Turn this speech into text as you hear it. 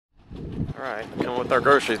Alright, coming with our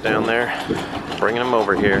groceries down there, bringing them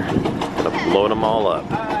over here, gonna load them all up.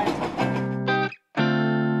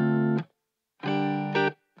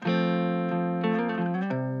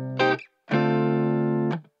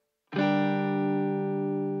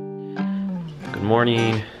 Good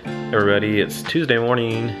morning, everybody. It's Tuesday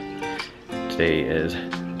morning. Today is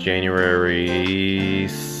January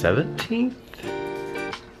 17th?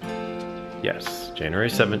 Yes, January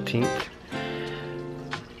 17th.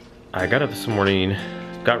 I got up this morning,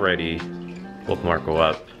 got ready, woke Marco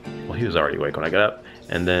up. Well, he was already awake when I got up.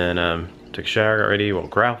 And then took a shower, got ready,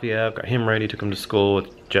 woke Ralphie up, got him ready, took him to school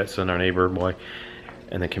with Jetson, our neighbor boy.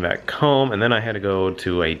 And then came back home, and then I had to go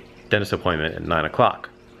to a dentist appointment at 9 o'clock.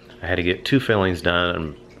 I had to get 2 fillings done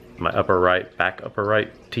on my upper right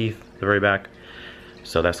teeth, the very back.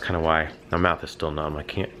 So that's kind of why my mouth is still numb. I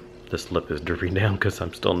can't, this lip is dripping down because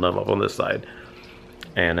I'm still numb up on this side.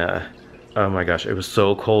 And oh my gosh, it was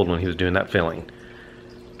so cold when he was doing that filling.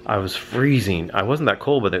 I was freezing. I wasn't that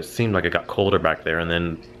cold, but it seemed like it got colder back there. And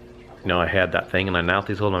then, you know, I had that thing in my mouth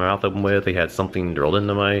he's holding my mouth open with. He had something drilled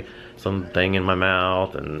into something in my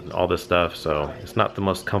mouth and all this stuff. So it's not the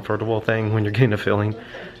most comfortable thing when you're getting a filling.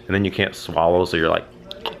 And then you can't swallow, so you're like,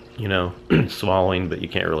 you know, swallowing, but you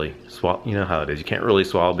can't really swallow. You know how it is. You can't really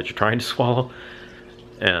swallow, but you're trying to swallow.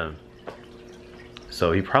 And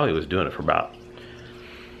so he probably was doing it for about,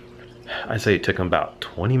 I'd say it took him about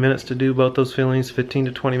 20 minutes to do both those fillings, 15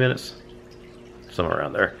 to 20 minutes, somewhere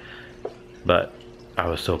around there. But I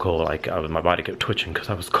was so cold, like my body kept twitching because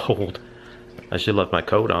I was cold. I should have left my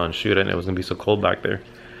coat on, shoot, and it was gonna be so cold back there.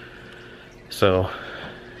 So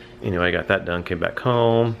anyway, I got that done, came back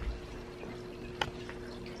home.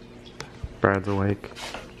 Brad's awake.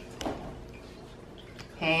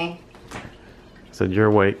 Hey. Said you're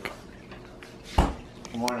awake. Good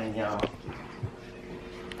morning, y'all.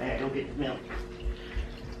 I gotta go get the milk.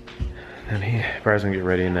 And Brad's gonna get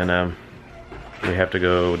ready, and then we have to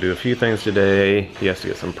go do a few things today. He has to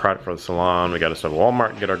get some product for the salon. We gotta stop at Walmart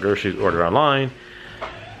and get our groceries ordered online.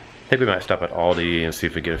 I think we might stop at Aldi and see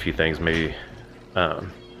if we get a few things, maybe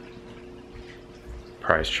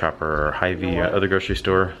Price Chopper or Hy-Vee or other grocery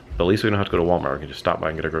store. But at least we don't have to go to Walmart. We can just stop by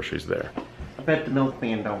and get our groceries there. I bet the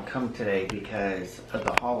milkman don't come today because of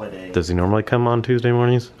the holiday. Does he normally come on Tuesday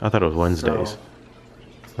mornings? I thought it was Wednesdays. So,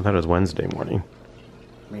 I thought it was Wednesday morning.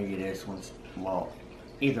 maybe it is once. Well,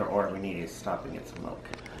 either or, we need to stop and get some milk.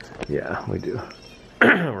 Yeah, we do.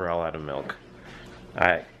 We're all out of milk.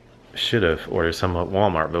 I should have ordered some at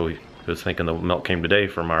Walmart, but we was thinking the milk came today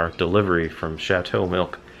from our delivery from Chateau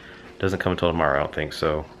Milk. Doesn't come until tomorrow, I don't think,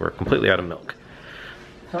 so we're completely out of milk.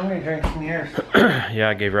 So I'm gonna drink some yours. Yeah,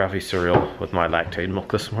 I gave Ralphie cereal with my lactated milk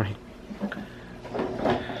this morning.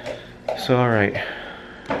 So, alright.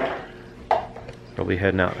 We'll be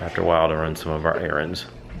heading out after a while to run some of our errands.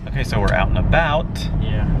 Okay, so we're out and about.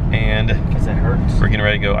 Yeah. And because it hurts. we're getting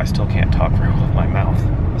ready to go. I still can't talk very well with my mouth.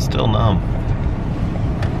 It's still numb.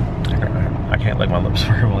 I can't lick my lips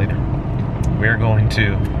very well either. We're going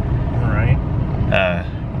to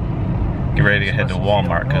get ready to head to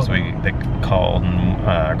Walmart because they called and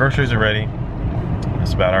our groceries are ready.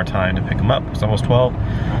 It's about our time to pick them up. It's almost 12.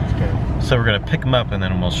 That's good. So we're gonna pick them up and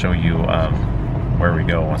then we'll show you where we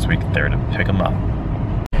go once we get there to pick them up.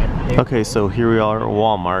 Okay, so here we are at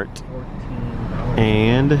Walmart,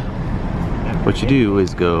 and what you do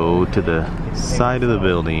is go to the side of the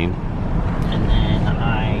building. And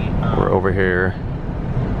then we're over here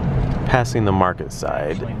passing the market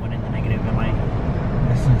side. actually went in the negative in my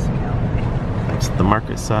business account. That's the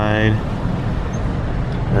market side,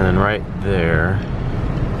 and then right there.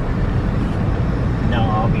 No,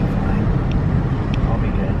 I'll be fine. I'll be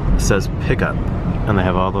good. It says pickup, and they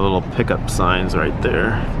have all the little pickup signs right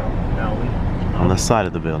there on the side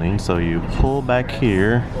of the building. So you pull back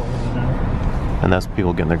here, and that's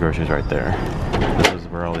people getting their groceries right there. This is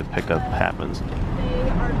where all the pickup happens.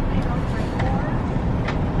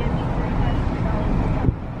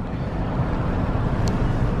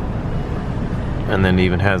 And then it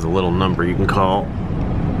even has a little number you can call,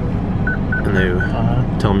 and they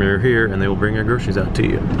tell them you're here, and they will bring your groceries out to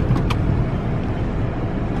you.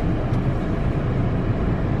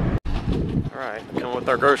 Alright, coming with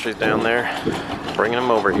our groceries down there, bringing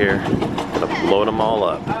them over here, gonna load them all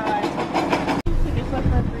up. Just look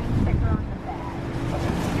for the green sticker on the back.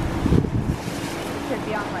 It should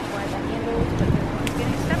be on like where the handle is, but this one's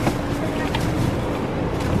getting stuck.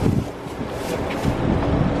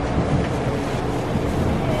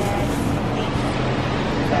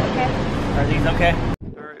 Is that okay? Are these okay?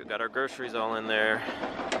 Alright, we got our groceries all in there.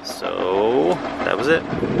 So that was it.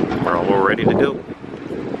 We're all ready to go.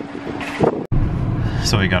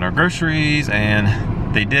 So we got our groceries,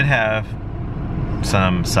 and they did have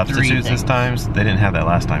some substitutes this time. They didn't have that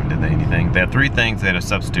last time, did they? Anything? They had 3 things. They had a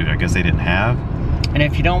substitute. I guess they didn't have. And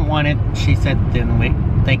if you don't want it, she said,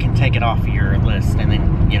 then they can take it off your list, and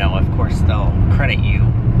then, you know, of course they'll credit you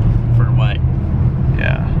for what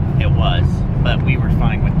it was. But we were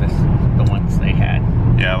fine with the ones they had.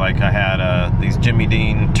 Yeah, like I had these Jimmy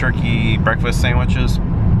Dean turkey breakfast sandwiches,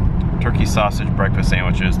 turkey sausage breakfast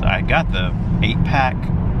sandwiches. I got the 8-pack,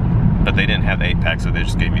 but they didn't have the 8-pack, so they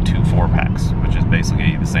just gave me 2 4-packs, which is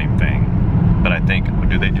basically the same thing. But I think,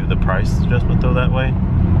 do they do the price adjustment though that way?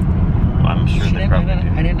 I'm sure they probably do.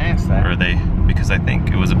 I didn't ask that. Or they, because I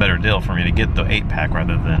think it was a better deal for me to get the 8-pack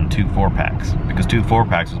rather than 2 4-packs, because 2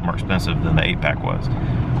 4-packs was more expensive than the 8-pack was.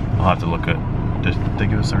 I'll have to look at. Did they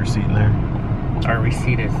give us a receipt in there? Our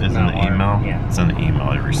receipt is in the email. Yeah, it's in the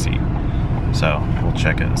email. The receipt. So we'll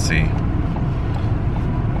check it and see.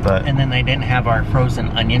 But and then they didn't have our frozen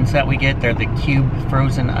onions that we get. They're the cube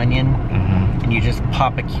frozen onion, and you just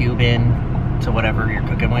pop a cube in to whatever you're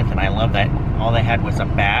cooking with. And I love that. All they had was a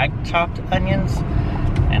bag chopped onions,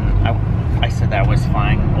 and I said that was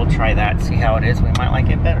fine. We'll try that, see how it is. We might like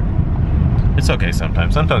it better. It's okay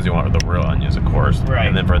sometimes. Sometimes you want the real onions, of course. Right.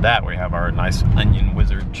 And then for that, we have our nice onion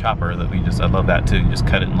wizard chopper that I love that too. You just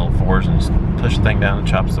cut it in little 4s and just push the thing down and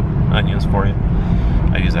chops the onions for you.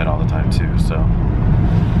 I use that all the time too, So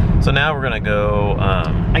now we're gonna go,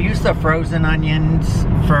 I use the frozen onions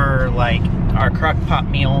for like our crock pot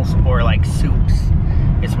meals or like soups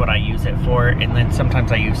is what I use it for. And then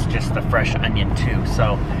sometimes I use just the fresh onion too.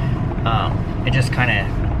 So it just kind of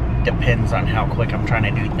depends on how quick I'm trying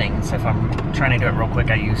to do things. If I'm trying to do it real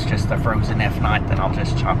quick, I use just the frozen. If not, then I'll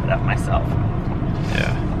just chop it up myself.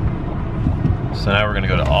 Yeah. So now we're gonna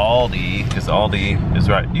go to Aldi, because Aldi is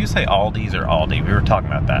right. Do you say Aldi's or Aldi? We were talking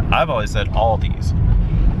about that. I've always said Aldi's,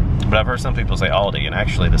 but I've heard some people say Aldi, and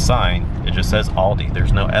actually the sign, it just says Aldi.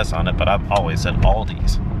 There's no S on it, but I've always said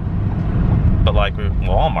Aldi's. But like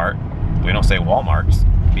Walmart, we don't say Walmart's,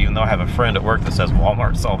 even though I have a friend at work that says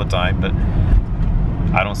Walmart's all the time, but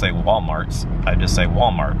I don't say Walmart's, I just say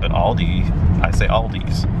Walmart. But Aldi, I say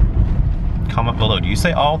Aldi's. Comment below, do you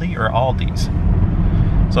say Aldi or Aldi's?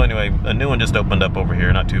 So anyway, a new one just opened up over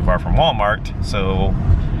here, not too far from Walmart. So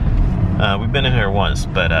we've been in here once,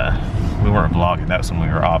 but we weren't vlogging. That was when we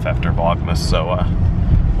were off after Vlogmas. So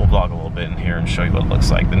we'll vlog a little bit in here and show you what it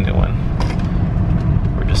looks like, the new one.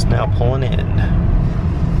 We're just now pulling in.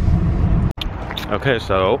 Okay,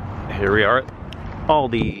 so here we are at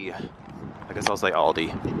Aldi. I guess I'll say Aldi.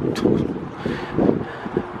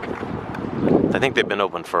 I think they've been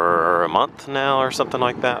open for a month now or something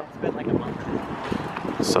like that. It's been like a month.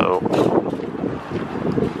 So we're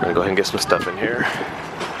gonna go ahead and get some stuff in here.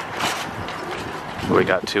 We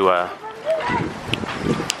got to,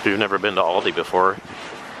 if you've never been to Aldi before,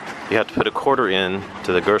 you have to put a quarter in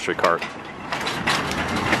to the grocery cart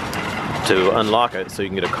to unlock it so you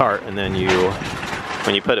can get a cart, and then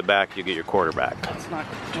when you put it back, you get your quarter back. It's not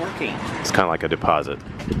working. It's kind of like a deposit.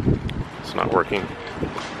 It's not working.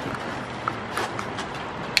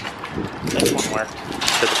 This one worked.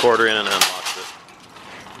 Put the quarter in and it unlocks it.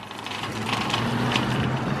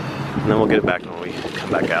 And then we'll get it back when we come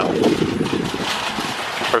back out.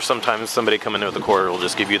 Or sometimes somebody coming in with a quarter will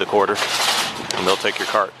just give you the quarter and they'll take your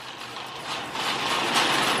cart.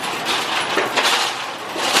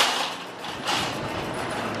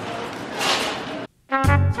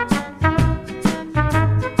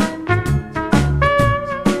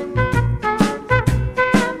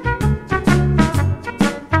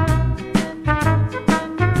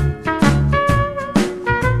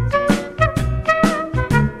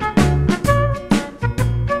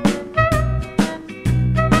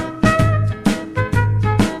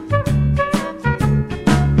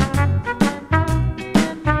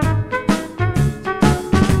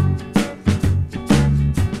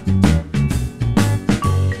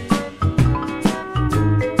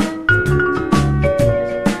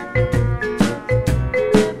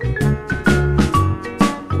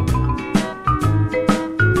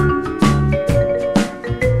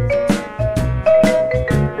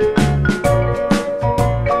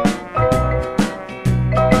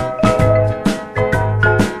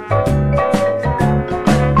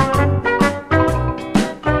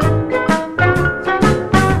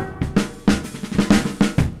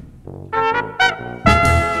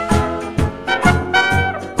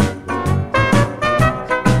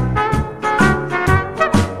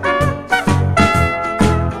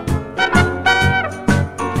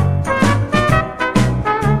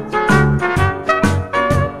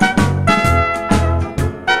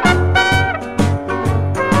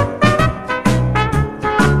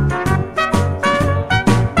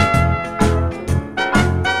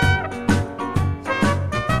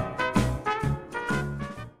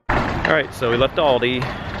 Alright, so we left Aldi.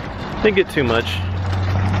 Didn't get too much.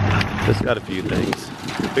 Just got a few things.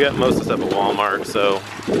 We got most of the stuff at Walmart, so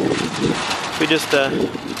we just did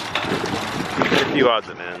a few odds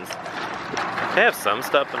and ends. They have some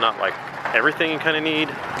stuff, but not like everything you kind of need.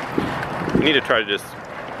 We need to try to just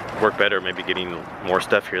work better, maybe getting more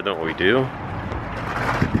stuff here than what we do.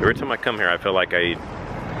 Every time I come here, I feel like I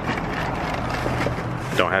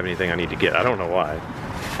don't have anything I need to get. I don't know why.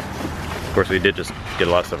 Of course, we did just get a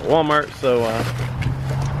lot of stuff at Walmart, so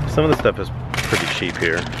some of the stuff is pretty cheap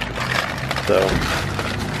here. So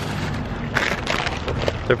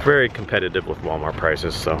they're very competitive with Walmart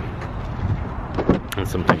prices, so. And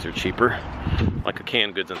some things are cheaper, like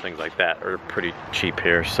canned goods and things like that are pretty cheap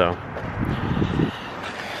here, so.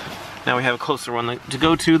 Now we have a closer one to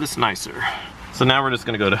go to that's nicer. So now we're just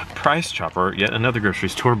gonna go to Price Chopper, yet another grocery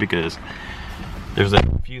store, because there's a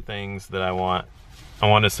few things that I want. I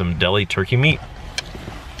wanted some deli turkey meat,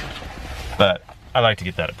 but I like to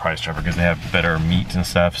get that at Price Chopper because they have better meat and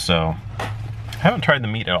stuff. So I haven't tried the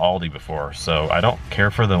meat at Aldi before, so I don't care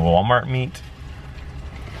for the Walmart meat,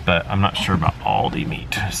 but I'm not sure about Aldi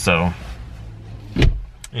meat. So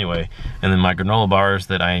anyway, and then my granola bars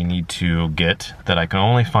that I need to get that I can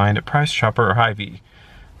only find at Price Chopper or Hy-Vee.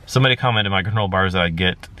 Somebody commented my granola bars that I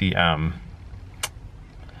get the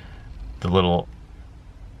little,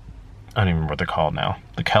 I don't even remember what they're called now.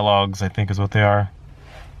 The Kellogg's, I think is what they are.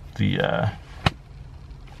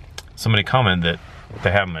 Somebody commented that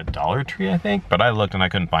they have them at Dollar Tree, I think, but I looked and I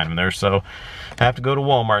couldn't find them there, so I have to go to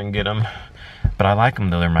Walmart and get them. But I like them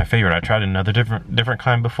though, they're my favorite. I tried another different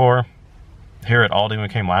kind before here at Aldi when we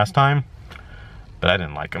came last time, but I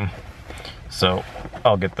didn't like them. So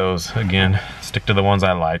I'll get those again, stick to the ones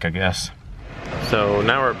I like, I guess. So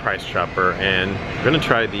now we're at Price Chopper and we're gonna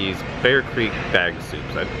try these Bear Creek bag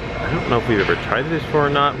soups. I don't know if we've ever tried this before or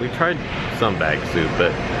not. We've tried some bag soup,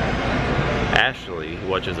 but Ashley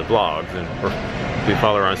watches the vlogs and we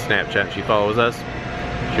follow her on Snapchat. She follows us.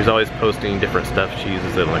 She's always posting different stuff. She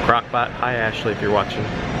uses it in the crock pot. Hi Ashley, if you're watching.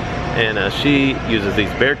 And she uses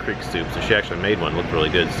these Bear Creek soups, and she actually made one, looked really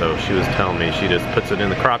good. So she was telling me she just puts it in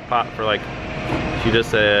the crock pot for like, she just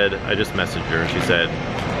said, I just messaged her and she said,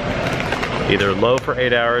 either low for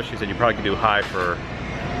 8 hours. She said you probably could do high for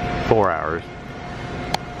 4 hours.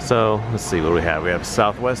 So let's see what do we have. We have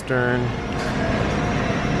Southwestern.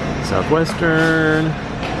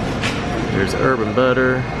 There's urban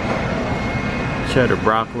butter, cheddar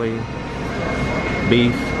broccoli,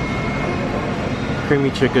 beef,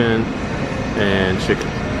 creamy chicken, and chicken.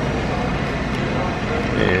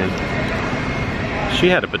 And she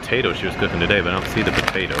had a potato she was cooking today, but I don't see the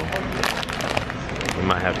potato. We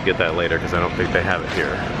might have to get that later because I don't think they have it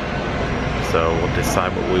here. So we'll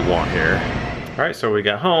decide what we want here. All right, so we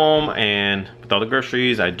got home and with all the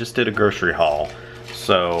groceries, I just did a grocery haul.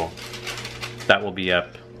 So that will be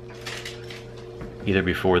up either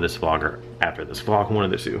before this vlog or after this vlog, one of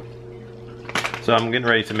the two. So I'm getting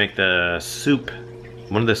ready to make the soup.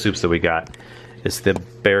 One of the soups that we got is the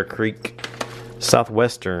Bear Creek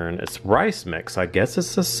Southwestern. It's rice mix. I guess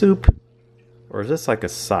it's a soup. Or is this like a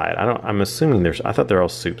side? I'm assuming I thought they're all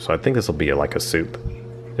soup, so I think this will be like a soup.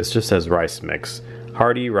 It just says rice mix.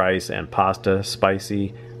 Hearty rice and pasta,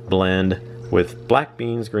 spicy blend with black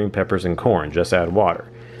beans, green peppers, and corn. Just add water.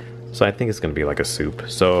 So I think it's gonna be like a soup.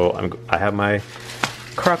 So I have my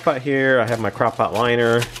crock pot here. I have my crock pot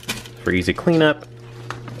liner for easy cleanup.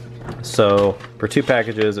 So for 2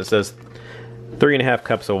 packages, it says 3.5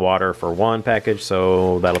 cups of water for 1 package.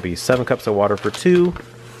 So that'll be 7 cups of water for 2.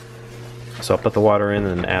 So I'll put the water in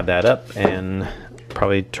and add that up and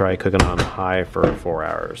probably try cooking on high for 4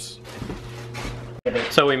 hours.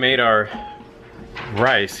 So we made our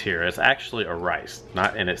rice here. It's actually a rice,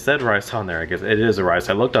 and it said rice on there. I guess it is a rice.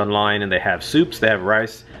 I looked online and they have soups, they have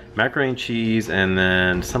rice, macaroni and cheese, and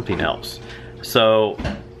then something else. So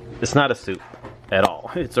it's not a soup at all.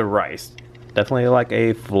 It's a rice. Definitely like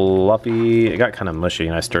a fluffy, it got kind of mushy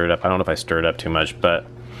and I stirred it up. I don't know if I stirred it up too much, but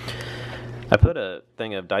I put a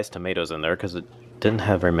thing of diced tomatoes in there because it didn't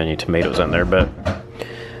have very many tomatoes in there. But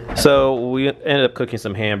so we ended up cooking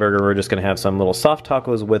some hamburger. We're just gonna have some little soft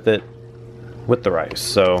tacos with it, with the rice.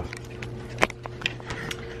 So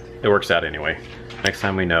it works out anyway. Next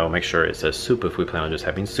time we know, make sure it says soup if we plan on just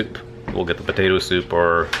having soup. We'll get the potato soup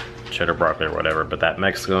or cheddar broccoli or whatever, but that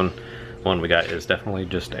Mexican one we got is definitely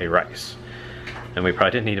just a rice. And we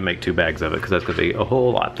probably didn't need to make 2 bags of it because that's gonna be a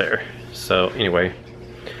whole lot there. So anyway,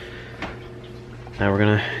 now we're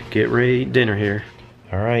gonna get ready to eat dinner here.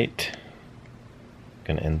 All right,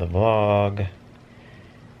 gonna end the vlog.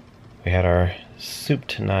 We had our soup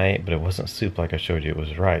tonight, but it wasn't soup like I showed you, it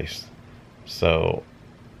was rice. So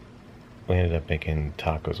we ended up making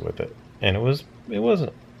tacos with it. and it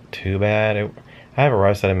wasn't too bad. I have a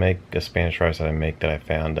rice that I make, a Spanish rice that I make that I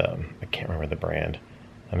found. I can't remember the brand.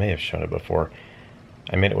 I may have shown it before.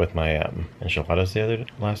 I made it with my enchiladas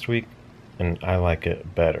last week, and I like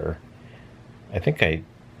it better. I think I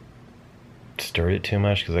stirred it too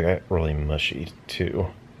much because I got really mushy too.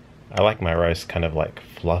 I like my rice kind of like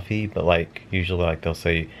fluffy, but like usually like they'll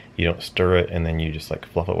say you don't stir it and then you just like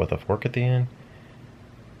fluff it with a fork at the end.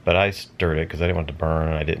 But I stirred it because I didn't want it to burn,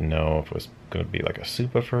 and I didn't know if it was going to be like a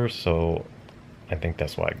soup at first, so I think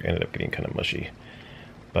that's why I ended up getting kind of mushy.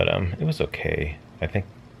 But it was okay. I think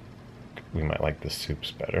we might like the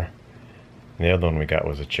soups better. And the other one we got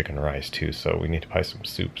was a chicken rice too, so we need to buy some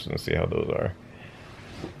soups and see how those are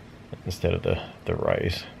instead of the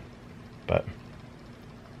rice. But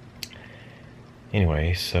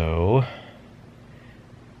anyway, so,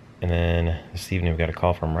 and then this evening we got a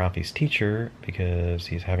call from Ralphie's teacher because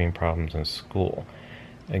he's having problems in school.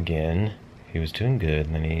 Again, he was doing good,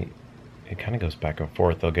 and then it kind of goes back and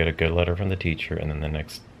forth. They'll get a good letter from the teacher, and then the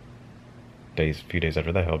next few days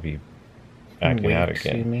after that, he'll be acting out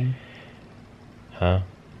again. You mean? Huh?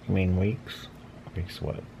 You mean weeks? Weeks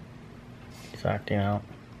what? He's acting out.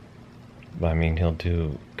 I mean, he'll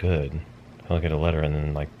do good. He'll get a letter, and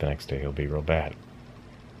then like the next day he'll be real bad.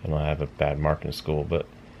 And he'll have a bad mark in school, but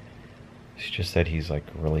she just said he's like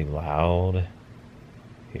really loud.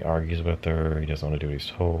 He argues with her. He doesn't want to do what he's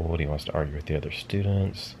told. He wants to argue with the other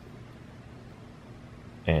students.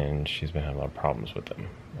 And she's been having a lot of problems with him.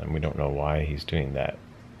 And we don't know why he's doing that.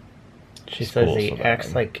 She says he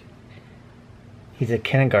acts like he's a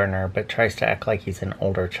kindergartner, but tries to act like he's an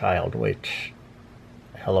older child, which,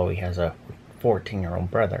 hello, he has a 14-year-old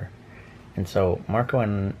brother. And so Marco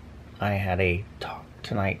and I had a talk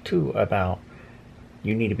tonight too about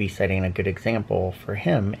you need to be setting a good example for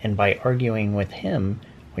him, and by arguing with him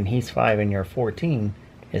when he's 5 and you're 14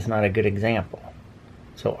 is not a good example.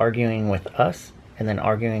 So arguing with us and then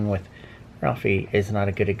arguing with Ralphie is not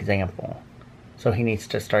a good example. So he needs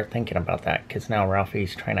to start thinking about that, because now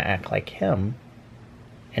Ralphie's trying to act like him,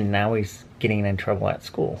 and now he's getting in trouble at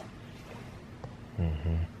school.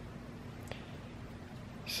 Mm-hmm.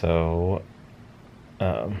 So, we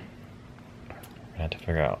have to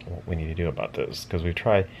figure out what we need to do about this, because we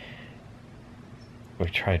tried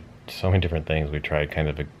so many different things. We tried kind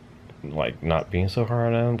of like not being so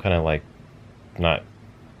hard on him, kind of like not.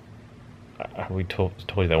 We told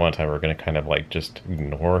you that one time we were going to kind of like just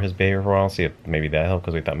ignore his behavior for a while, see if maybe that helped,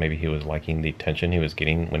 because we thought maybe he was liking the attention he was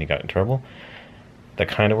getting when he got in trouble. That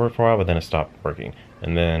kind of worked for a while, but then it stopped working.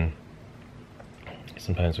 And then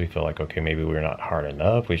sometimes we feel like, okay, maybe we're not hard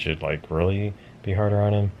enough. We should like really be harder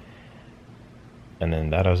on him. And then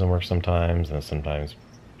that doesn't work sometimes. And sometimes,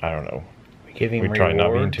 I don't know. We try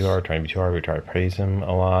not being too hard, trying to be too hard. We try to praise him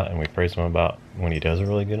a lot, and we praise him about when he does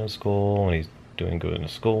really good in school, when he's doing good in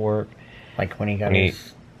his schoolwork. Like when he got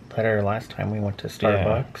his letter last time we went to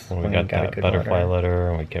Starbucks. Yeah, when we got that butterfly letter,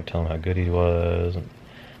 and we kept telling him how good he was. And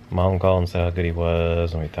Mom called and said how good he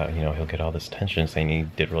was, and we thought, he'll get all this attention saying he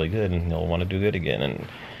did really good, and he'll want to do good again. And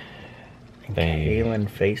then Kaylin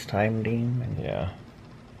FaceTimed him. And yeah.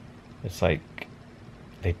 It's like,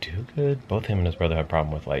 they do good. Both him and his brother have a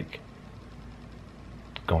problem with, like,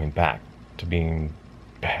 going back to being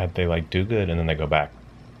bad. They, like, do good, and then they go back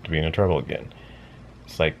to being in trouble again.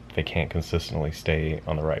 It's like they can't consistently stay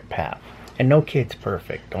on the right path. And no kid's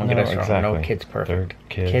perfect. Don't get us wrong. Exactly. No kid's perfect.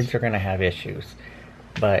 Kids are going to have issues.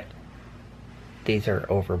 But these are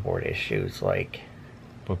overboard issues. Like,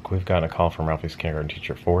 look, we've gotten a call from Ralphie's kindergarten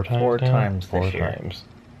teacher 4 times. 4 times this year. 4 times.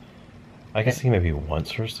 I can see maybe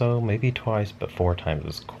once or so, maybe twice, but 4 times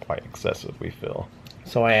is quite excessive, we feel.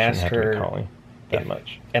 So I asked her calling that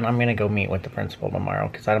much. And I'm going to go meet with the principal tomorrow,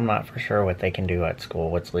 because I'm not for sure what they can do at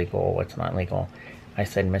school, what's legal, what's not legal. I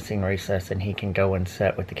said missing recess, and he can go and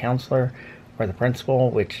sit with the counselor or the principal,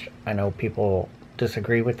 which I know people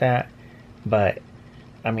disagree with that. But,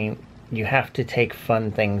 I mean, you have to take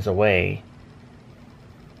fun things away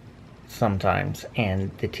sometimes.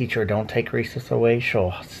 And the teacher don't take recess away.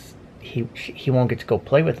 He won't get to go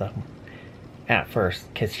play with them at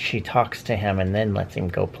first, because she talks to him and then lets him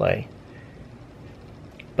go play.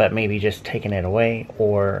 But maybe just taking it away,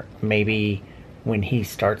 or maybe when he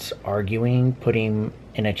starts arguing, put him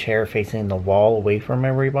in a chair facing the wall away from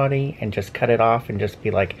everybody and just cut it off and just be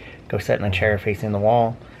like, go sit in a chair facing the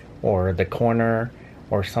wall or the corner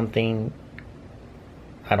or something.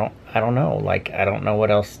 I don't know. Like, I don't know what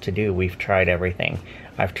else to do. We've tried everything.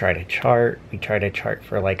 I've tried a chart. We tried a chart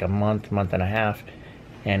for like a month and a half,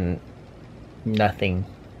 and nothing.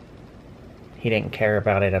 He didn't care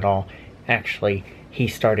about it at all. Actually, he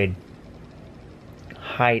started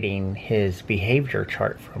hiding his behavior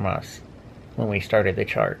chart from us when we started the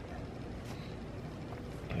chart.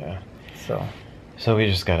 Yeah. So we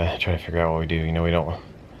just gotta try to figure out what we do. You know, we don't.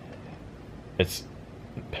 It's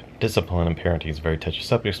discipline and parenting is a very touchy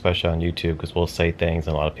subject, especially on YouTube, because we'll say things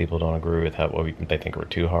and a lot of people don't agree with how they think we're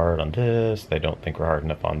too hard on this. They don't think we're hard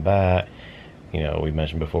enough on that. You know, we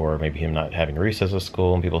mentioned before maybe him not having recess at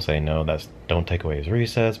school, and people say no, don't take away his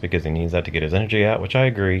recess because he needs that to get his energy out, which I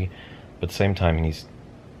agree. But at the same time,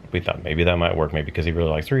 we thought maybe that might work, maybe because he really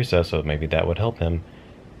likes recess, so maybe that would help him.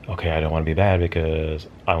 Okay, I don't want to be bad because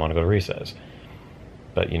I want to go to recess.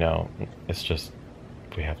 But you know, it's just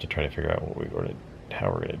we have to try to figure out how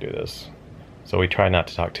we're going to do this. So we try not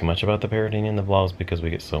to talk too much about the parenting in the vlogs because we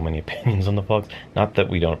get so many opinions on the vlogs. Not that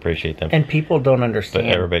we don't appreciate them. And people don't understand.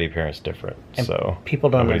 But everybody parents different. And so people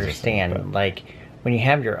don't understand. Like when you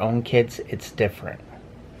have your own kids, it's different.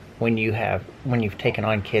 When you've taken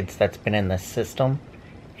on kids that's been in the system,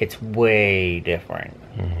 it's way different.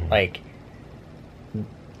 Mm-hmm. Like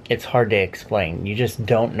it's hard to explain. You just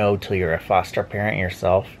don't know till you're a foster parent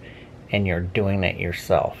yourself and you're doing it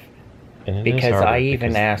yourself. And because I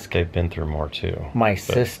even asked, they've been through more too. My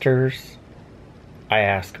sisters, I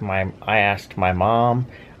asked my mom,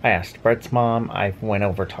 I asked Brett's mom, I went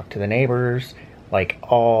over talked to the neighbors, like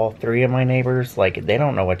all three of my neighbors, like they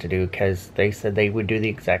don't know what to do because they said they would do the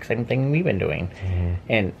exact same thing we've been doing. Mm-hmm.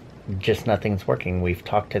 And just nothing's working. We've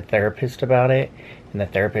talked to therapists about it and the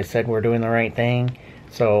therapist said we're doing the right thing.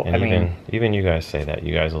 So, and I mean, even you guys say that.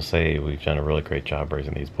 You guys will say we've done a really great job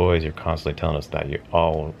raising these boys. You're constantly telling us that.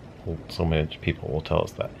 So many people will tell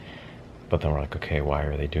us that. But then we're like, okay, why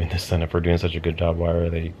are they doing this then? If we're doing such a good job, why are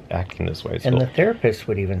they acting this way? And the therapist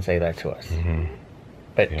would even say that to us. Mm-hmm.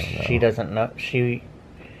 But she doesn't know.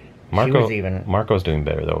 Marco's doing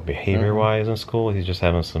better though, behavior-wise in school. He's just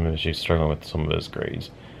having some issues, struggling with some of his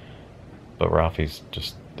grades. But Ralphie's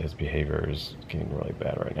his behavior is getting really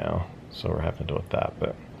bad right now. So we're having to deal with that.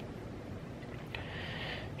 But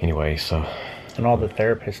anyway, so. And all the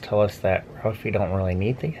therapists tell us that Ralphie don't really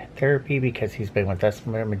need the therapy because he's been with us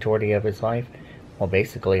the majority of his life. Well,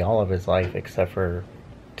 basically all of his life except for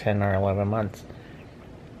 10 or 11 months.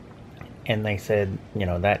 And they said, you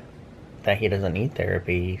know, that he doesn't need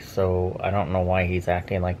therapy. So I don't know why he's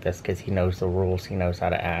acting like this because he knows the rules. He knows how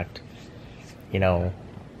to act, you know,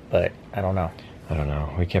 but I don't know. I don't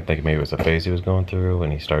know. We kept thinking maybe it was a phase he was going through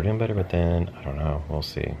and he started doing better, but then, I don't know. We'll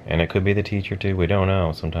see. And it could be the teacher too. We don't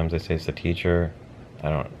know. Sometimes they say it's the teacher. I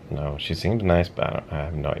don't know. She seemed nice, but I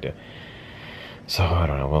have no idea. So, I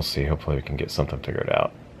don't know. We'll see. Hopefully we can get something figured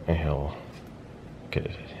out and he'll get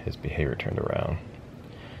his behavior turned around.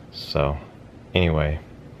 So, anyway.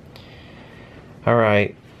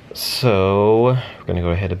 Alright. So, we're going to go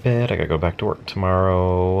ahead to bed. I got to go back to work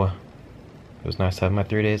tomorrow. It was nice to have my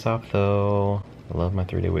 3 days off though. I love my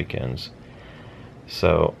 3-day weekends.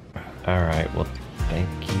 So, alright, well,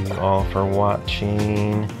 thank you all for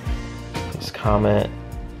watching. Please comment,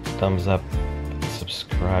 thumbs up,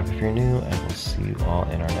 subscribe if you're new, and we'll see you all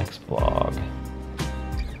in our next vlog.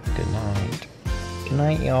 Good night. Good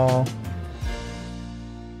night, y'all.